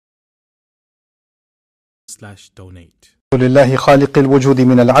donate. لله خالق الوجود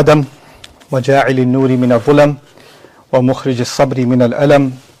من العدم وجاعل النور من الظلم ومخرج الصبر من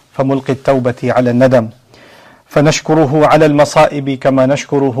الألم فملقي التوبة على الندم فنشكره على المصائب كما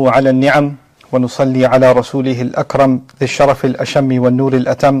نشكره على النعم ونصلي على رسوله الأكرم ذي الشرف الأشم والنور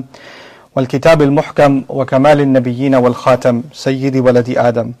الأتم والكتاب المحكم وكمال النبيين والخاتم سيد ولد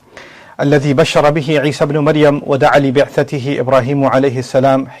آدم الذي بشر به عيسى بن مريم ودعا لبعثته إبراهيم عليه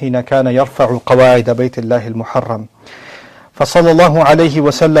السلام حين كان يرفع قواعد بيت الله المحرم فصلى الله عليه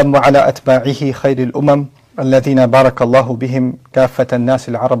وسلم وعلى أتباعه خير الأمم الذين بارك الله بهم كافة الناس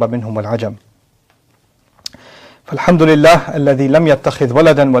العرب منهم والعجم فالحمد لله الذي لم يتخذ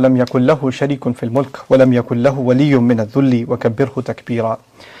ولدا ولم يكن له شريك في الملك ولم يكن له ولي من الذل وكبره تكبيرا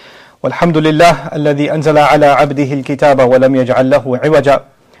والحمد لله الذي أنزل على عبده الكتاب ولم يجعل له عوجا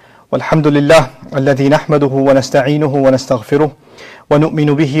والحمد لله الذي نحمده ونستعينه ونستغفره ونؤمن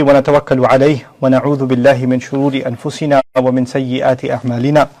به ونتوكل عليه ونعوذ بالله من شرور أنفسنا ومن سيئات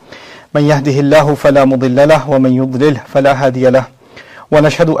أعمالنا من يهده الله فلا مضل له ومن يضلل فلا هادي له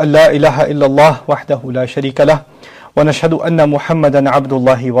ونشهد أن لا إله إلا الله وحده لا شريك له ونشهد أن محمدا عبد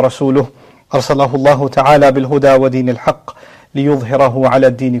الله ورسوله أرسله الله تعالى بالهدى ودين الحق ليظهره على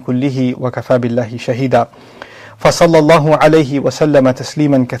الدين كله وكفى بالله شهيدا فصلى الله عليه وسلم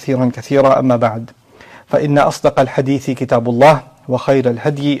تسليما كثيرا كثيرا أما بعد فإن أصدق الحديث كتاب الله وخير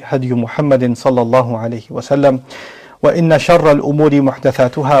الهدي هدي محمد صلى الله عليه وسلم وإن شر الأمور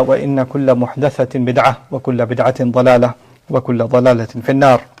محدثاتها وإن كل محدثة بدعة وكل بدعة ضلالة وكل ضلالة في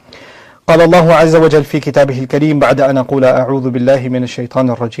النار قال الله عز وجل في كتابه الكريم بعد أن أقول أعوذ بالله من الشيطان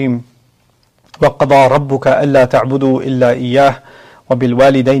الرجيم وقضى ربك ألا تعبدوا إلا إياه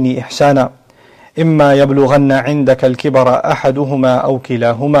وبالوالدين إحسانا إما يبلغن عندك الكبر أحدهما أو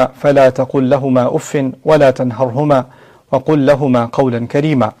كلاهما فلا تقل لهما أف ولا تنهرهما وقل لهما قولا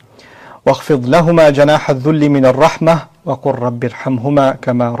كريما واخفض لهما جناح الذل من الرحمة وقل رب ارحمهما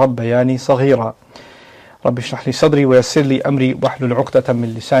كما ربياني صغيرا رب اشرح لي صدري ويسر لي أمري واحلل عقدة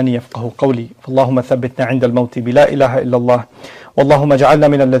من لساني يفقه قولي فاللهم ثبتنا عند الموت بلا إله إلا الله واللهم اجعلنا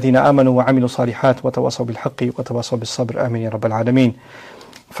من الذين آمنوا وعملوا الصالحات وتواصوا بالحق وتواصوا بالصبر آمين يا رب العالمين.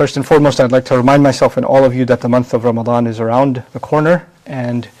 First and foremost, I'd like to remind myself and all of you that the month of Ramadan is around the corner,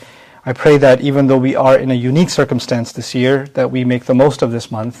 and I pray that even though we are in a unique circumstance this year, that we make the most of this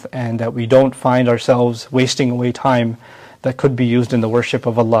month and that we don't find ourselves wasting away time that could be used in the worship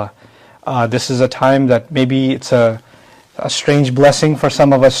of Allah. This is a time that maybe it's a strange blessing for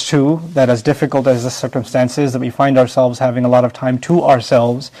some of us too, that as difficult as the circumstance is, that we find ourselves having a lot of time to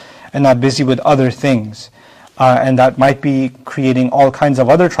ourselves and not busy with other things. And that might be creating all kinds of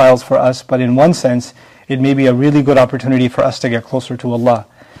other trials for us, but in one sense, it may be a really good opportunity for us to get closer to Allah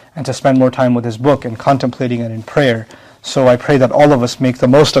and to spend more time with His book and contemplating it in prayer. So I pray that all of us make the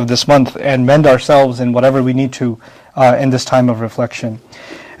most of this month and mend ourselves in whatever we need to in this time of reflection.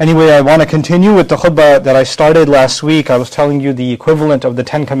 Anyway, I want to continue with the khutbah that I started last week. I was telling you the equivalent of the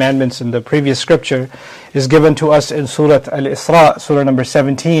 10 commandments in the previous scripture is given to us in Surah Al-Isra, Surah number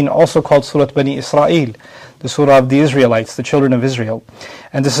 17, also called Surah Bani Israel, the Surah of the Israelites, the children of Israel.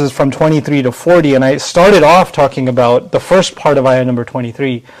 And this is from 23 to 40. And I started off talking about the first part of ayah number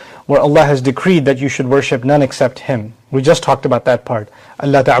 23, where Allah has decreed that you should worship none except Him. We just talked about that part.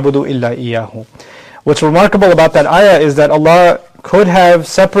 أَلَّا تَعْبُدُوا إِلَّا إِيَّاهُ. What's remarkable about that ayah is that Allah could have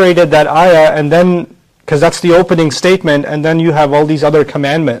separated that ayah and then, because that's the opening statement, and then you have all these other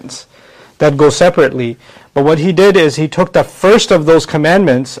commandments that go separately. But what He did is He took the first of those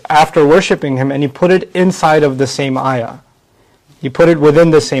commandments after worshipping Him and He put it inside of the same ayah. He put it within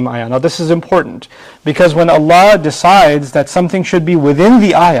the same ayah. Now this is important, because when Allah decides that something should be within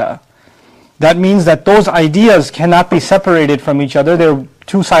the ayah, that means that those ideas cannot be separated from each other. They're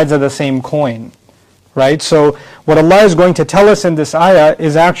two sides of the same coin. Right? So what Allah is going to tell us in this ayah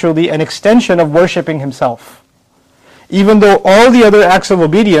is actually an extension of worshipping Himself. Even though all the other acts of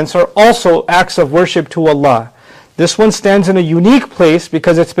obedience are also acts of worship to Allah. This one stands in a unique place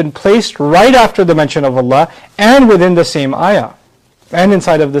because it's been placed right after the mention of Allah and within the same ayah. And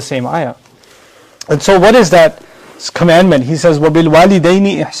inside of the same ayah. And so what is that commandment? He says,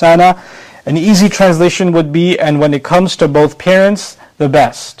 وَبِالْوَالِدَيْنِ إِحْسَانًا. An easy translation would be, and when it comes to both parents, the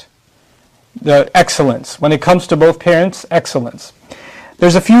best. The excellence. When it comes to both parents, excellence.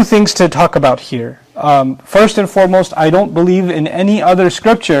 There's a few things to talk about here. First and foremost, I don't believe in any other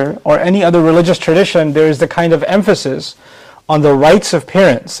scripture or any other religious tradition there is the kind of emphasis on the rights of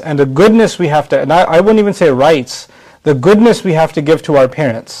parents and the goodness we have to, and I wouldn't even say rights, the goodness we have to give to our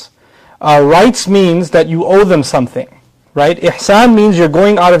parents. Rights means that you owe them something, right? Ihsan means you're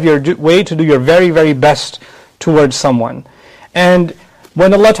going out of your way to do your very, very best towards someone. And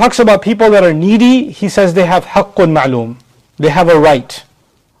When Allah talks about people that are needy, He says they have haqqun ma'loom. They have a right.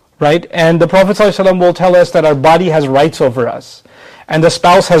 Right? And the Prophet ﷺ will tell us that our body has rights over us. And the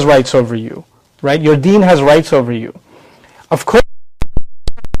spouse has rights over you. Right? Your deen has rights over you. Of course,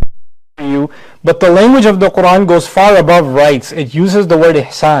 but the language of the Quran goes far above rights. It uses the word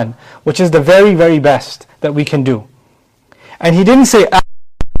ihsan, which is the very, very best that we can do. And He didn't say,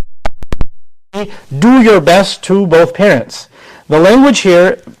 do your best to both parents. The language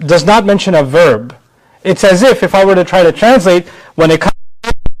here does not mention a verb. It's as if I were to try to translate, when it comes,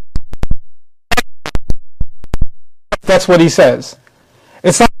 that's what He says.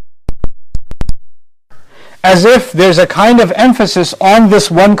 It's not as if there's a kind of emphasis on this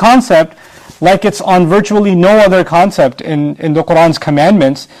one concept, like it's on virtually no other concept in the Quran's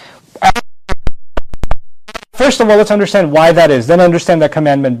commandments. First of all, let's understand why that is, then understand that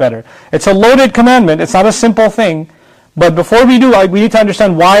commandment better. It's a loaded commandment, it's not a simple thing, but before we do, we need to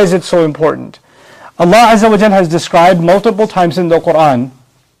understand why is it so important. Allah Azza wa Jalla has described multiple times in the Quran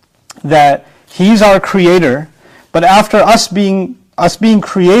that He's our creator, but after us being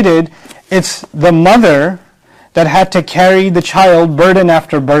created, it's the mother that had to carry the child burden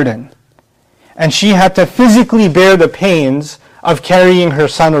after burden. And she had to physically bear the pains of carrying her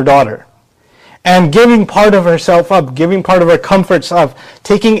son or daughter. And giving part of herself up, giving part of her comforts up,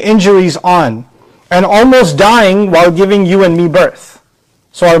 taking injuries on, and almost dying while giving you and me birth.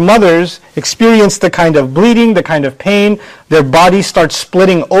 So our mothers experience the kind of bleeding, the kind of pain, their bodies start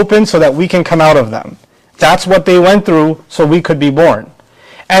splitting open so that we can come out of them. That's what they went through so we could be born.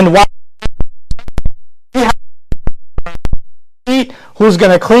 And while who's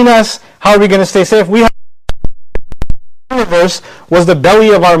going to clean us? How are we going to stay safe? The universe was the belly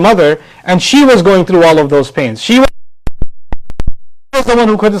of our mother, and she was going through all of those pains. She was the one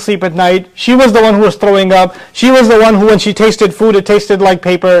who couldn't sleep at night. She was the one who was throwing up. She was the one who, when she tasted food, it tasted like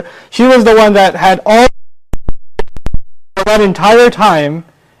paper. She was the one that had all that entire time,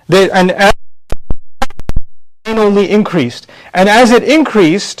 and only increased. And as it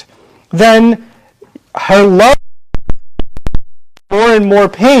increased, then her love, more and more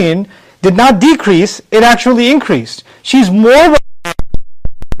pain, did not decrease, it actually increased. She's more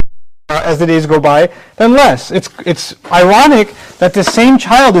as the days go by than less. It's ironic that the same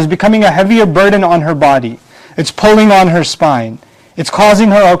child is becoming a heavier burden on her body. It's pulling on her spine. It's causing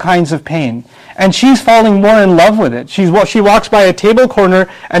her all kinds of pain. And she's falling more in love with it. She walks by a table corner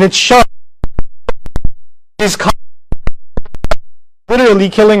and it's sharp. It's literally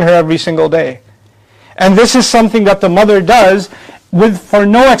killing her every single day. And this is something that the mother does for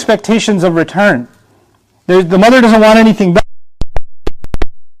no expectations of return. The mother doesn't want anything back.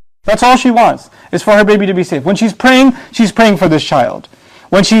 That's all she wants, is for her baby to be safe. When she's praying for this child.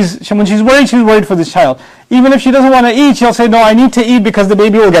 When she's worried for this child. Even if she doesn't want to eat, she'll say, no, I need to eat because the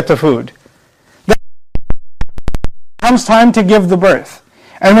baby will get the food. Then comes time to give the birth.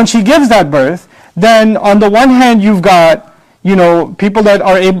 And when she gives that birth, then on the one hand you've got people that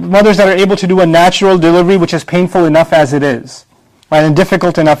are mothers that are able to do a natural delivery, which is painful enough as it is. Right, and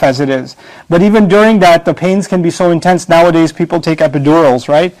difficult enough as it is. But even during that, the pains can be so intense. Nowadays, people take epidurals,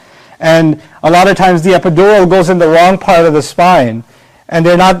 right? And a lot of times the epidural goes in the wrong part of the spine, and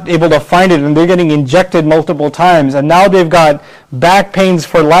they're not able to find it, and they're getting injected multiple times, and now they've got back pains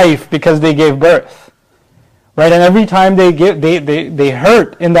for life because they gave birth. Right, and every time they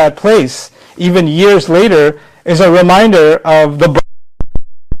hurt in that place, even years later, is a reminder of the birth.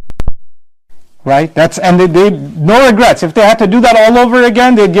 Right? They no regrets. If they had to do that all over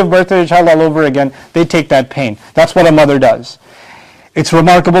again, they'd give birth to their child all over again. They'd take that pain. That's what a mother does. It's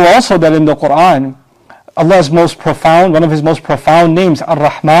remarkable also that in the Quran, Allah's one of His most profound names,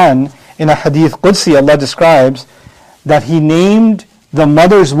 Ar-Rahman, in a hadith Qudsi, Allah describes that He named the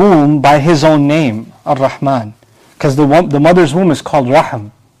mother's womb by His own name, Ar-Rahman. Because the mother's womb is called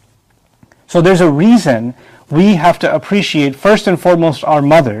Rahim. So there's a reason we have to appreciate first and foremost our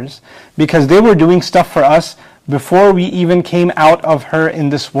mothers, because they were doing stuff for us before we even came out of her in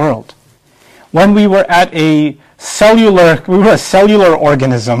this world. When we were a cellular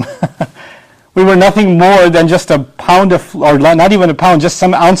organism. We were nothing more than just a pound of, or not even a pound, just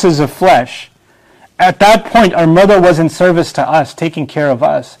some ounces of flesh. At that point, our mother was in service to us, taking care of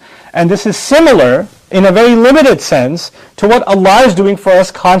us. And this is similar, in a very limited sense, to what Allah is doing for us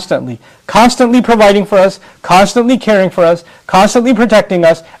constantly. Constantly providing for us, constantly caring for us, constantly protecting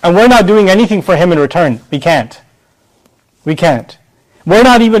us, and we're not doing anything for Him in return. We can't. We can't. We're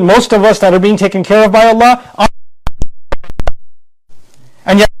not even, most of us that are being taken care of by Allah,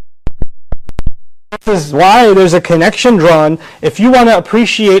 and yet, this is why there's a connection drawn. If you want to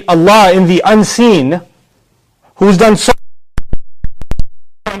appreciate Allah in the unseen, who's done so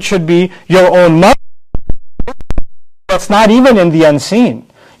should be your own mother. That's not even in the unseen.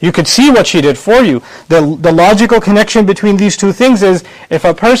 You could see what she did for you. The logical connection between these two things is, if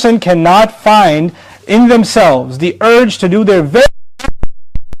a person cannot find in themselves the urge to do their very best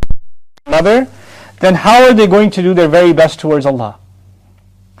for mother, then how are they going to do their very best towards Allah?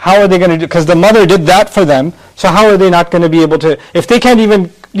 How are they going to do? Because the mother did that for them, so how are they not going to be able to? If they can't even,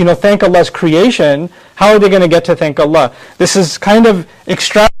 thank Allah's creation, how are they going to get to thank Allah? This is kind of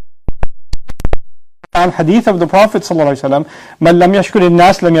extravagant. Hadith of the Prophet ﷺ, "Man lam yashkur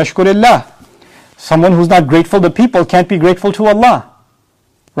al-nas lam yashkur Allah." Someone who's not grateful to people can't be grateful to Allah,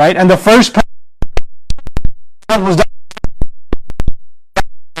 right? And the first person who's done.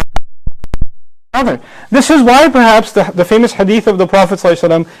 This is why perhaps the famous hadith of the Prophet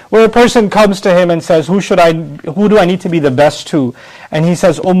ﷺ, where a person comes to him and says, who do I need to be the best to? And he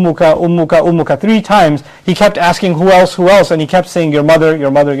says, ummuka, ummuka, ummuka, 3 times. He kept asking, who else, and he kept saying, your mother,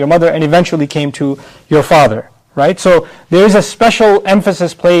 your mother, your mother, and eventually came to your father, right? So there is a special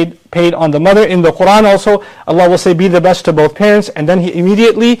emphasis paid on the mother. In the Quran also, Allah will say, be the best to both parents, and then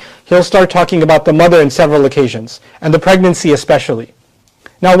he'll start talking about the mother in several occasions, and the pregnancy especially.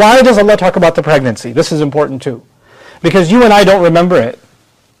 Now, why does Allah talk about the pregnancy? This is important too. Because you and I don't remember it.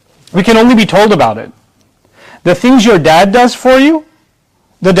 We can only be told about it. The things your dad does for you,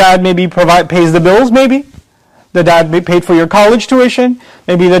 the dad maybe pays the bills, maybe. The dad paid for your college tuition.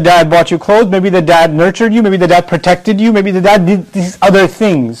 Maybe the dad bought you clothes. Maybe the dad nurtured you. Maybe the dad protected you. Maybe the dad did these other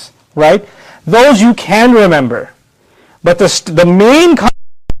things, right? Those you can remember. But the main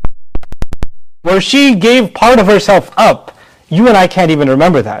where she gave part of herself up, you and I can't even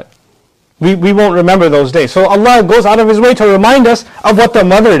remember that. We won't remember those days. So Allah goes out of His way to remind us of what the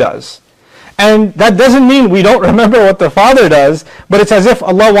mother does. And that doesn't mean we don't remember what the father does, but it's as if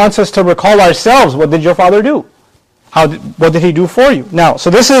Allah wants us to recall ourselves. What did your father do? What did he do for you? Now, so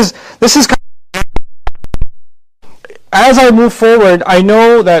this is as I move forward, I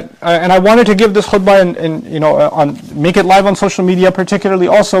know that, and I wanted to give this khutbah and make it live on social media, particularly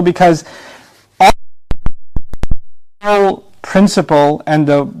also because all principle and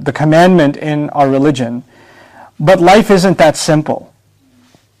the commandment in our religion, but life isn't that simple.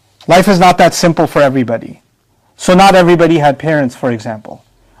 Life is not that simple for everybody. So not everybody had parents, for example.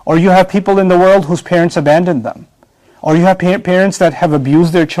 Or you have people in the world whose parents abandoned them. Or you have parents that have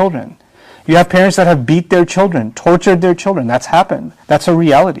abused their children. You have parents that have beat their children, tortured their children. That's happened. That's a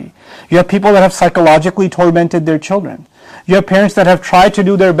reality. You have people that have psychologically tormented their children. You have parents that have tried to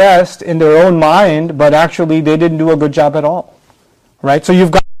do their best in their own mind, but actually they didn't do a good job at all. Right? So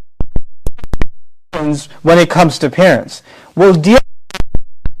you've got when it comes to parents. We'll deal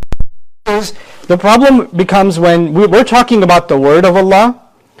with the problem becomes when we're talking about the word of Allah,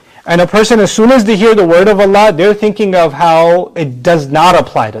 and a person, as soon as they hear the word of Allah, they're thinking of how it does not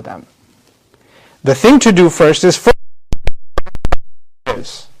apply to them. The thing to do first is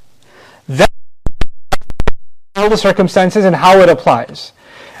then all the circumstances and how it applies.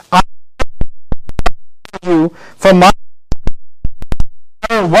 From my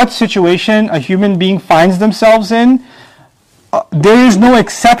what situation a human being finds themselves in, there is no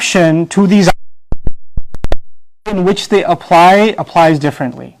exception to these in which they applies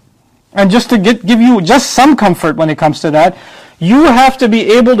differently. And just to give you just some comfort when it comes to that, you have to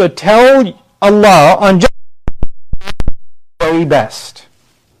be able to tell Allah on just very best.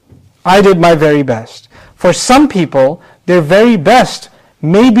 I did my very best. For some people, their very best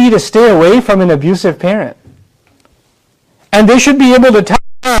may be to stay away from an abusive parent. And they should be able to tell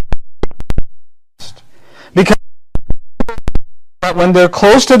because when they're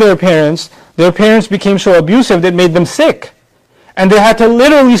close to their parents became so abusive that it made them sick. And they had to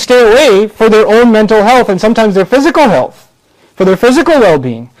literally stay away for their own mental health and sometimes their physical health, for their physical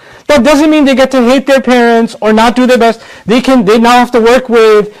well-being. That doesn't mean they get to hate their parents or not do their best. They now have to work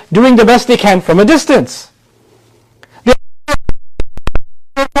with doing the best they can from a distance.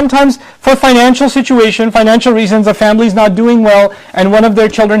 Sometimes for financial reasons, a family is not doing well and one of their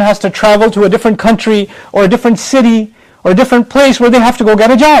children has to travel to a different country or a different city or a different place where they have to go get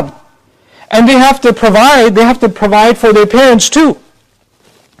a job. And they have to provide for their parents too.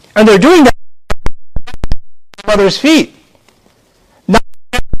 And they're doing that at their mother's feet. Not,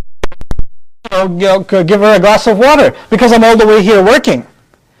 give her a glass of water because I'm all the way here working.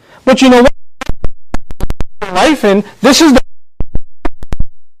 But you know what? Life in, this is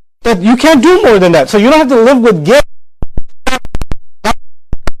that you can't do more than that. So you don't have to live with guilt.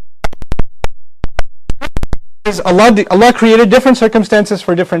 Allah created different circumstances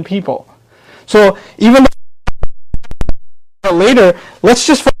for different people. So even later, let's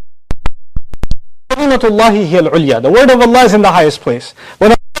just the word of Allah is in the highest place.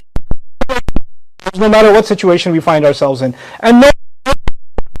 When no matter what situation we find ourselves in. And no,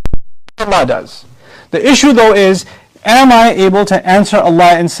 Allah does. The issue though is, am I able to answer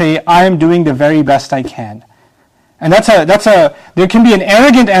Allah and say, I am doing the very best I can? And there can be an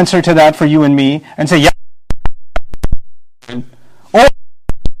arrogant answer to that for you and me, and say, yeah, or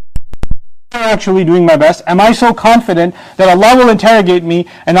I'm actually doing my best. Am I so confident that Allah will interrogate me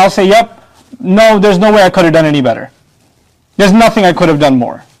and I'll say, yep, no, there's no way I could have done any better. There's nothing I could have done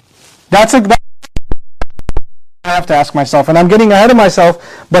more. That's I have to ask myself, and I'm getting ahead of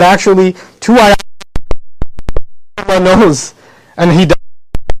myself, but actually, Allah knows, and He does.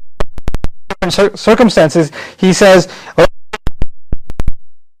 In circumstances, He says,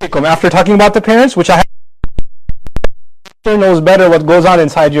 after talking about the parents, which I have, knows better what goes on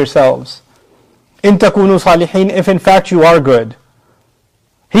inside yourselves. In takunu salihin, if in fact you are good.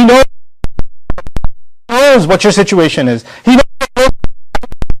 He knows what your situation is. He knows.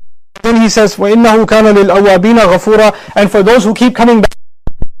 Then He says, وَإِنَّهُ كَانَ لِلْأَوَّابِينَ غَفُورًا, and for those who keep coming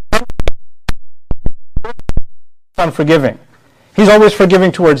back, unforgiving. He's always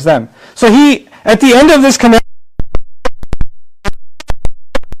forgiving towards them. So He, at the end of this command,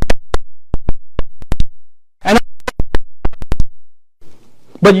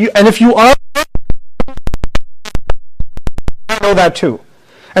 and if you are, I know that too.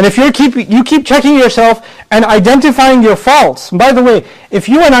 And if you keep checking yourself and identifying your faults. And by the way, if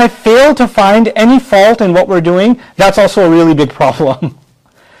you and I fail to find any fault in what we're doing, that's also a really big problem.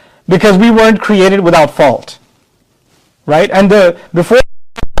 Because we weren't created without fault. Right? And before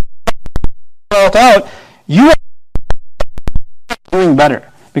fault out, you are doing better.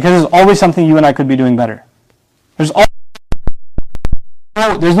 Because there's always something you and I could be doing better. There's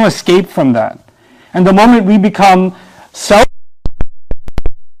no escape from that. And the moment we become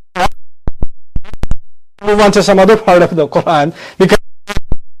move on to some other part of the Quran, because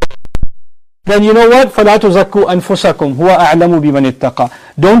then you know what? فَلَا تُزَكُّوا أَنفُسَكُمْ هُوَ أَعْلَمُ بِمَنِ اتَّقَى.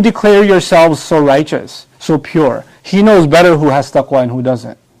 Don't declare yourselves so righteous, so pure. He knows better who has taqwa and who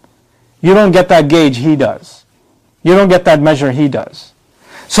doesn't. You don't get that gauge, He does. You don't get that measure, He does.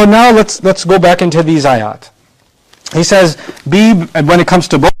 So now let's go back into these ayat. He says, when it comes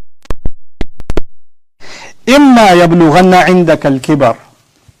to both, إِمَّا يَبْلُغَنَّ عِنْدَكَ الْكِبَرِ,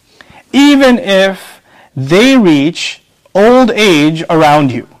 even if they reach old age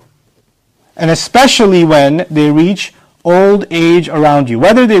around you, and especially when they reach old age around you.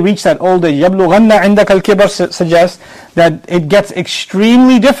 Whether they reach that old age, يَبْلُغَنَّ عِنْدَكَ الْكِبَرِ suggests that it gets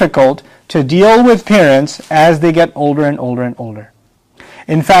extremely difficult to deal with parents as they get older and older and older.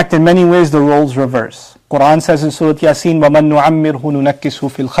 In fact, in many ways, the roles reverse. Quran says in Surah Yasin, وَمَن نُعَمِّرْهُ نُنَكِّسْهُ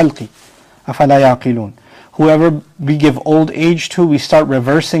فِي الْخَلْقِ أَفَلَا يَعْقِلُونَ. Whoever we give old age to, we start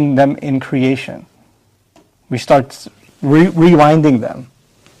reversing them in creation. We start rewinding them,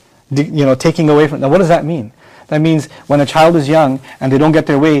 taking away from them. Now, what does that mean? That means when a child is young and they don't get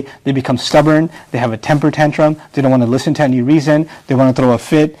their way, they become stubborn, they have a temper tantrum, they don't want to listen to any reason, they want to throw a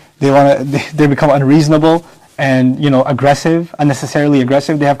fit, they become unreasonable and aggressive, unnecessarily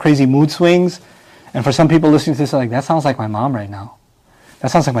aggressive, they have crazy mood swings. And for some people listening to this, they're like, that sounds like my mom right now.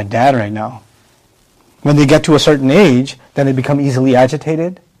 That sounds like my dad right now. When they get to a certain age, then they become easily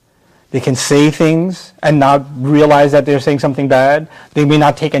agitated. They can say things and not realize that they're saying something bad. They may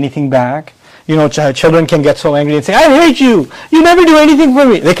not take anything back. Children can get so angry and say, I hate you. You never do anything for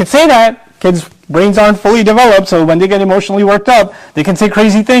me. They can say that. Kids' brains aren't fully developed, so when they get emotionally worked up, they can say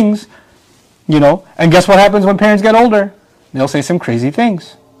crazy things. And guess what happens when parents get older? They'll say some crazy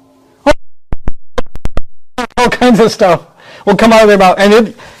things. All kinds of stuff will come out of their mouth.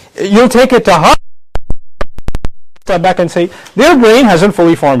 And you'll take it to heart. Step back and say, their brain hasn't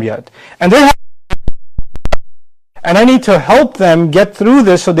fully formed yet. And I need to help them get through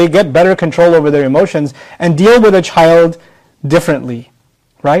this so they get better control over their emotions and deal with a child differently.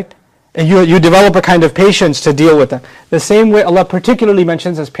 Right? And you develop a kind of patience to deal with them. The same way Allah particularly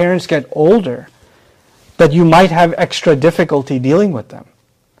mentions as parents get older, that you might have extra difficulty dealing with them.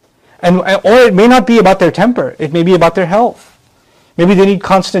 Or it may not be about their temper. It may be about their health. Maybe they need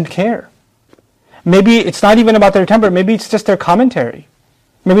constant care. Maybe it's not even about their temper. Maybe it's just their commentary.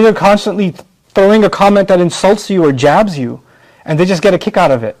 Maybe they're constantly throwing a comment that insults you or jabs you, and they just get a kick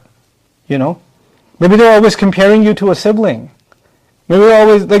out of it. Maybe they're always comparing you to a sibling. Maybe they're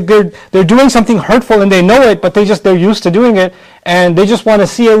always they're doing something hurtful and they know it, but they're used to doing it, and they just want to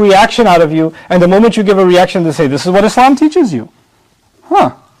see a reaction out of you. And the moment you give a reaction, they say, "This is what Islam teaches you."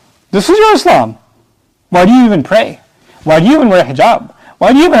 This is your Islam. Why do you even pray? Why do you even wear hijab?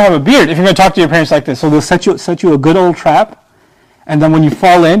 Why do you even have a beard if you're going to talk to your parents like this? So they'll set you a good old trap, and then when you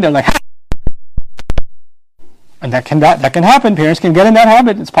fall in, they're like, and that can happen. Parents can get in that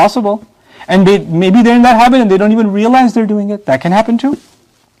habit. It's possible. And maybe they're in that habit and they don't even realize they're doing it. That can happen too.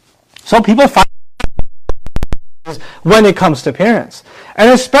 So people find when it comes to parents. And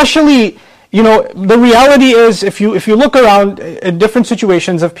especially, the reality is if you look around at different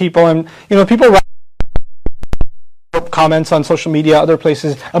situations of people, and people write comments on social media, other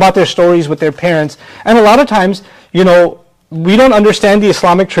places about their stories with their parents, and a lot of times, we don't understand the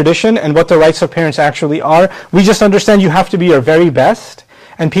Islamic tradition and what the rights of parents actually are. We just understand you have to be your very best,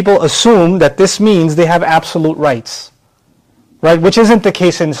 and people assume that this means they have absolute rights, right? Which isn't the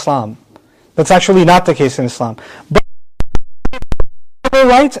case in Islam. That's actually not the case in Islam. But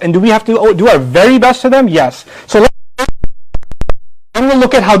rights, and do we have to do our very best to them? Yes. So we'll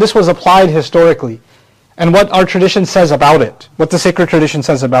look at how this was applied historically, and what our tradition says about it, what the sacred tradition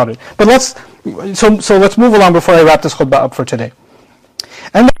says about it. But let's move along before I wrap this khutbah up for today.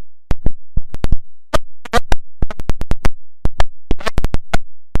 And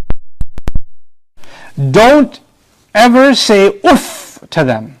don't ever say uff to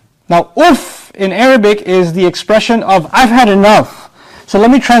them. Now, uff in Arabic is the expression of I've had enough. So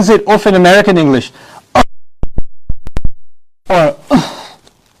let me translate uff in American English. Or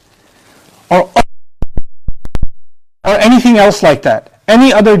anything else like that.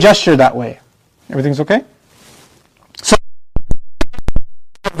 Any other gesture that way. Everything's okay? So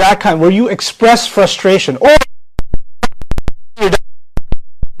that kind where you express frustration. Or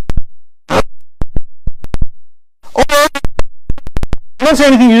don't say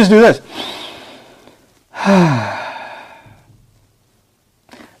anything, you just do this.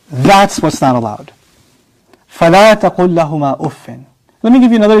 That's what's not allowed. فَلَا تَقُلْ لَهُمَا أُفٍّ. Let me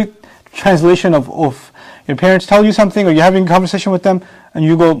give you another translation of uff. Your parents tell you something, or you're having a conversation with them, and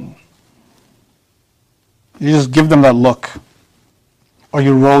you just give them that look. Or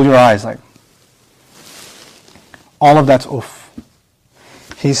you roll your eyes like. All of that's uff.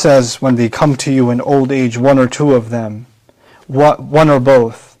 He says when they come to you in old age, one or two of them, one or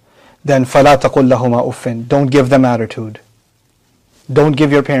both, then فَلَا تَقُلْ لَهُمَا أُفٍّ. Don't give them attitude. Don't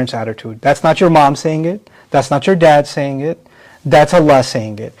give your parents attitude. That's not your mom saying it. That's not your dad saying it. That's Allah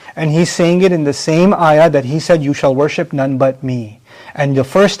saying it. And He's saying it in the same ayah that He said, you shall worship none but me. And the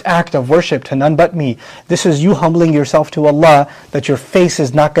first act of worship to none but me, this is you humbling yourself to Allah, that your face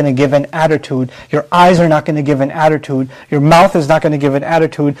is not going to give an attitude, your eyes are not going to give an attitude, your mouth is not going to give an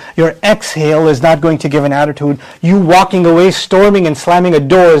attitude, your exhale is not going to give an attitude, you walking away, storming and slamming a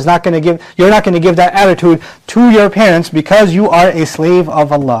door is not going to give, you're not going to give that attitude to your parents because you are a slave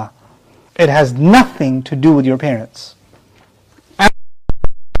of Allah. It has nothing to do with your parents.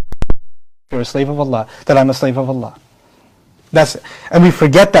 You're a slave of Allah, that I'm a slave of Allah. And we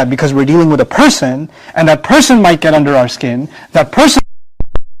forget that because we're dealing with a person, and that person might get under our skin, that person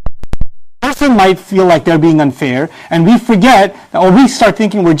might feel like they're being unfair, and we forget, or we start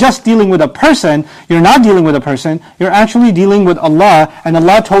thinking we're just dealing with a person. You're not dealing with a person, you're actually dealing with Allah, and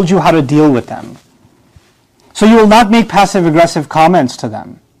Allah told you how to deal with them. So you will not make passive-aggressive comments to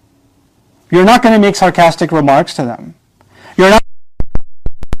them. You're not going to make sarcastic remarks to them. You're not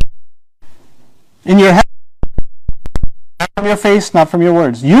in your head, not from your face, not from your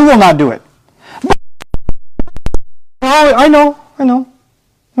words. You will not do it. Oh, I know.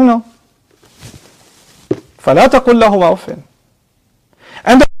 فَلَا تَقُلْ لَهُمَا أُفٍّ.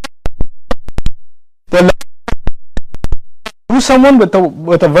 And the use someone with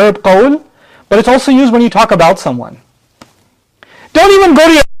the verb qawl, but it's also used when you talk about someone. Don't even go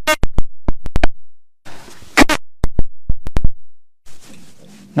to your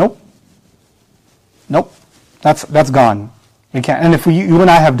Nope. That's gone. We can't. And if you and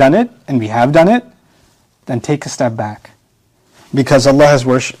I have done it, and we have done it, then take a step back, because Allah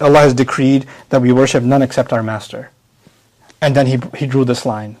has decreed that we worship none except our Master, and then He drew this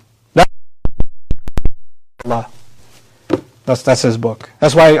line. That's Allah. That's His book.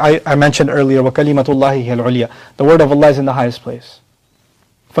 That's why I mentioned earlier, وَكَلِمَةُ اللَّهِ هِيَ الْعُلْيَا. The word of Allah is in the highest place.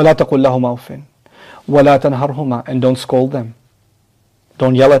 فَلَا تَقُلْ لَهُمَا أُفٍّ وَلَا تَنْهَرْهُمَا. And don't scold them.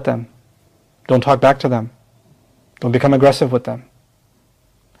 Don't yell at them. Don't talk back to them. Don't become aggressive with them.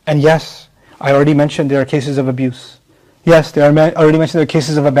 And yes, I already mentioned there are cases of abuse. Yes, I already mentioned there are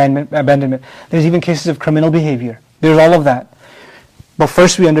cases of abandonment. There's even cases of criminal behavior. There's all of that. But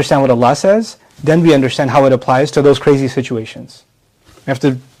first we understand what Allah says, then we understand how it applies to those crazy situations. We have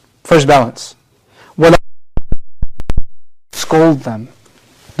to first balance. Scold them.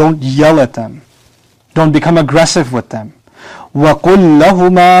 Don't yell at them. Don't become aggressive with them. وَقُلْ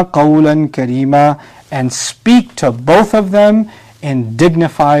لَهُمَا قَوْلًا كَرِيمًا. And speak to both of them in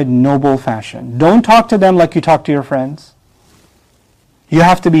dignified, noble fashion. Don't talk to them like you talk to your friends. You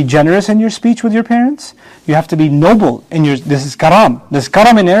have to be generous in your speech with your parents. You have to be noble in your, this is karam. This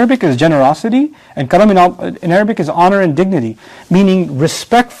karam in Arabic is generosity, and karam in Arabic is honor and dignity, meaning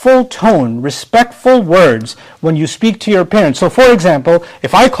respectful tone, respectful words when you speak to your parents. So for example,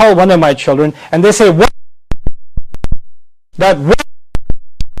 if I call one of my children and they say, what? That what?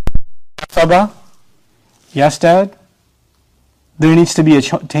 Sabah? Yes, Dad? There needs to be a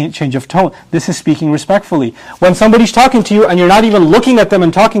change of tone. This is speaking respectfully. When somebody's talking to you and you're not even looking at them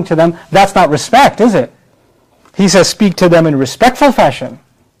and talking to them, that's not respect, is it? He says speak to them in respectful fashion.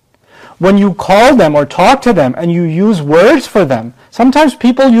 When you call them or talk to them and you use words for them, sometimes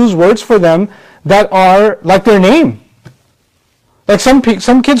people use words for them that are like their name. Like some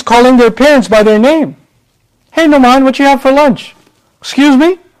kids calling their parents by their name. Hey Numan, what you have for lunch? Excuse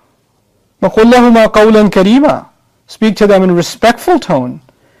me? وَقُلْ لَهُمَا قَوْلًا كَرِيمًا. Speak to them in respectful tone,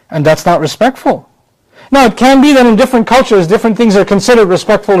 and that's not respectful. Now it can be that in different cultures, different things are considered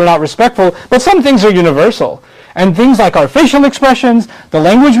respectful or not respectful, but some things are universal. And things like our facial expressions, the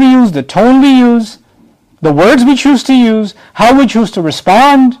language we use, the tone we use, the words we choose to use, how we choose to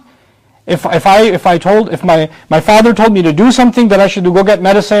respond. If my father told me to do something that I should do, go get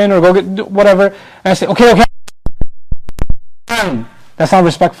medicine or go get whatever, and I say, okay, that's not a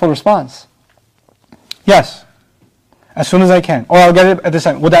respectful response. Yes. As soon as I can. Or I'll get it at this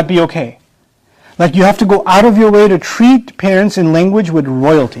time. Would that be okay? Like you have to go out of your way to treat parents in language with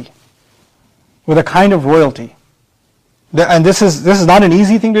royalty. With a kind of royalty. And this is not an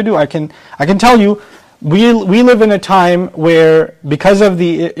easy thing to do. I can tell you, we live in a time where, because of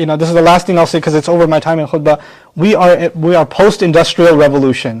the, this is the last thing I'll say because it's over my time in khutbah, we are post-industrial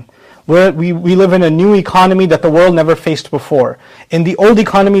revolution. We live in a new economy that the world never faced before. In the old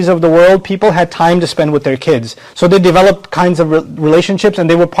economies of the world, people had time to spend with their kids. So they developed kinds of relationships and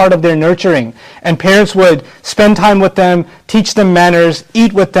they were part of their nurturing. And parents would spend time with them, teach them manners,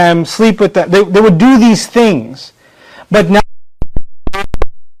 eat with them, sleep with them. They would do these things. But now,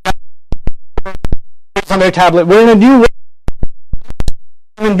 on their tablet, we're in a new world.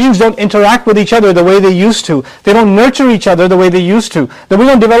 Human beings don't interact with each other the way they used to. They don't nurture each other the way they used to. That we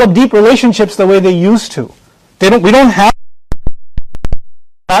don't develop deep relationships the way they used to. We don't have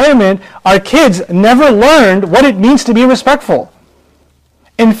environment. Our kids never learned what it means to be respectful.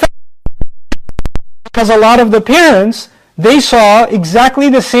 In fact, because a lot of the parents, they saw exactly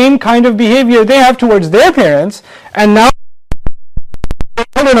the same kind of behavior they have towards their parents, and now their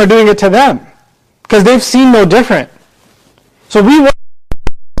children are doing it to them because they've seen no different. So we were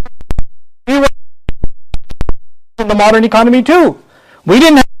in the modern economy too. We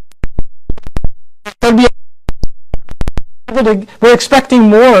didn't have we're expecting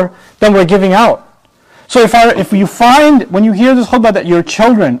more than we're giving out. So if you find, when you hear this khutbah, that your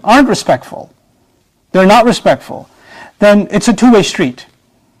children aren't respectful, they're not respectful, then it's a two-way street.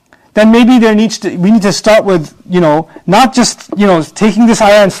 Then maybe we need to start with, not just, taking this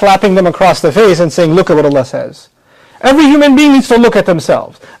ayah and slapping them across the face and saying, look at what Allah says. Every human being needs to look at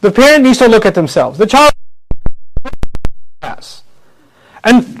themselves. The parent needs to look at themselves. The child has.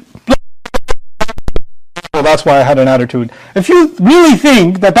 And well, that's why I had an attitude. If you really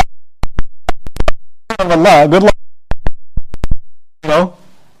think that of Allah, good luck.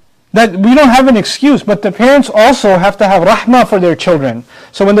 That we don't have an excuse, but the parents also have to have rahmah for their children.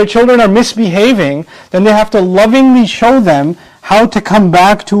 So when their children are misbehaving, then they have to lovingly show them how to come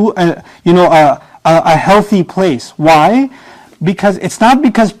back to a healthy place. Why? Because it's not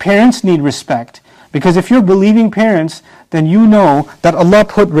because parents need respect. Because if you're believing parents, then you know that Allah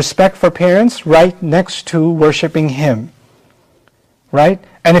put respect for parents right next to worshipping Him. Right?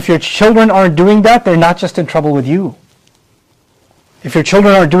 And if your children aren't doing that, they're not just in trouble with you. If your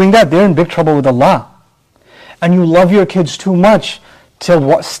children aren't doing that, they're in big trouble with Allah. And you love your kids too much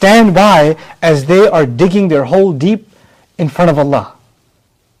to stand by as they are digging their hole deep in front of Allah.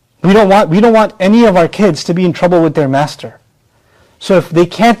 We don't want any of our kids to be in trouble with their master. So if they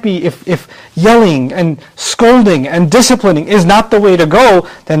can't be, if yelling and scolding and disciplining is not the way to go,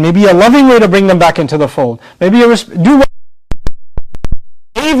 then maybe a loving way to bring them back into the fold. Maybe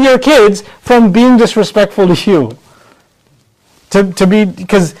save your kids from being disrespectful to you.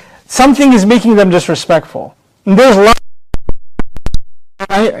 Because something is making them disrespectful. And there's a lot.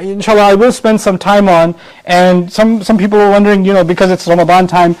 Inshallah, I will spend some time on, and some people are wondering, because it's Ramadan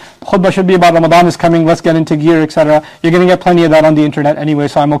time, khutbah should be about Ramadan is coming, let's get into gear, etc. You're going to get plenty of that on the internet anyway,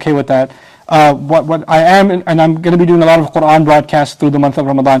 so I'm okay with that. What I am, and I'm going to be doing a lot of Quran broadcasts through the month of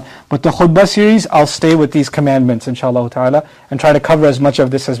Ramadan, but the khutbah series, I'll stay with these commandments, inshallah ta'ala, and try to cover as much of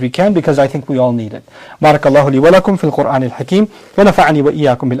this as we can, because I think we all need it. Barakallahu li wa lakum fil Qur'an al-Hakim, wa nafa'ani wa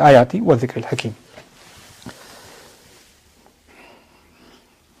iyyakum bil ayati wa dhikr al-Hakim.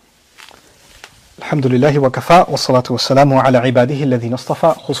 الحمد لله وكفى والصلاة والسلام على عباده الذين اصطفى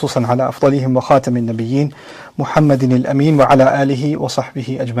خصوصا على أفضلهم وخاتم النبيين محمد الأمين وعلى آله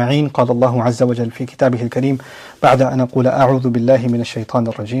وصحبه أجمعين. قال الله عز وجل في كتابه الكريم بعد أن أقول أعوذ بالله من الشيطان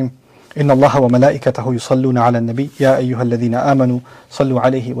الرجيم إن الله وملائكته يصلون على النبي يا أيها الذين آمنوا صلوا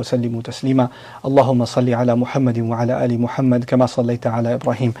عليه وسلموا تسليما اللهم صل على محمد وعلى آل محمد كما صليت على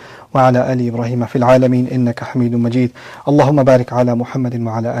إبراهيم وعلى آل إبراهيم في العالمين إنك حميد مجيد اللهم بارك على محمد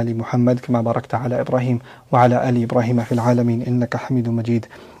وعلى آل محمد كما باركت على إبراهيم وعلى آل إبراهيم في العالمين إنك حميد مجيد.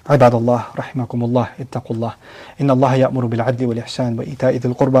 عباد الله رحمكم الله اتقوا الله إن الله يأمر بالعدل والإحسان وإيتاء ذي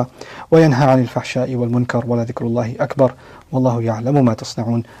القربى وينهى عن الفحشاء والمنكر ولذكر الله أكبر والله يعلم ما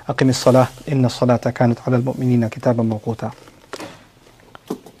تصنعون. أقم الصلاة إن الصلاة كانت على المؤمنين كتابا موقوتا.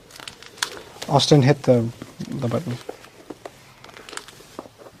 Austin, hit the button.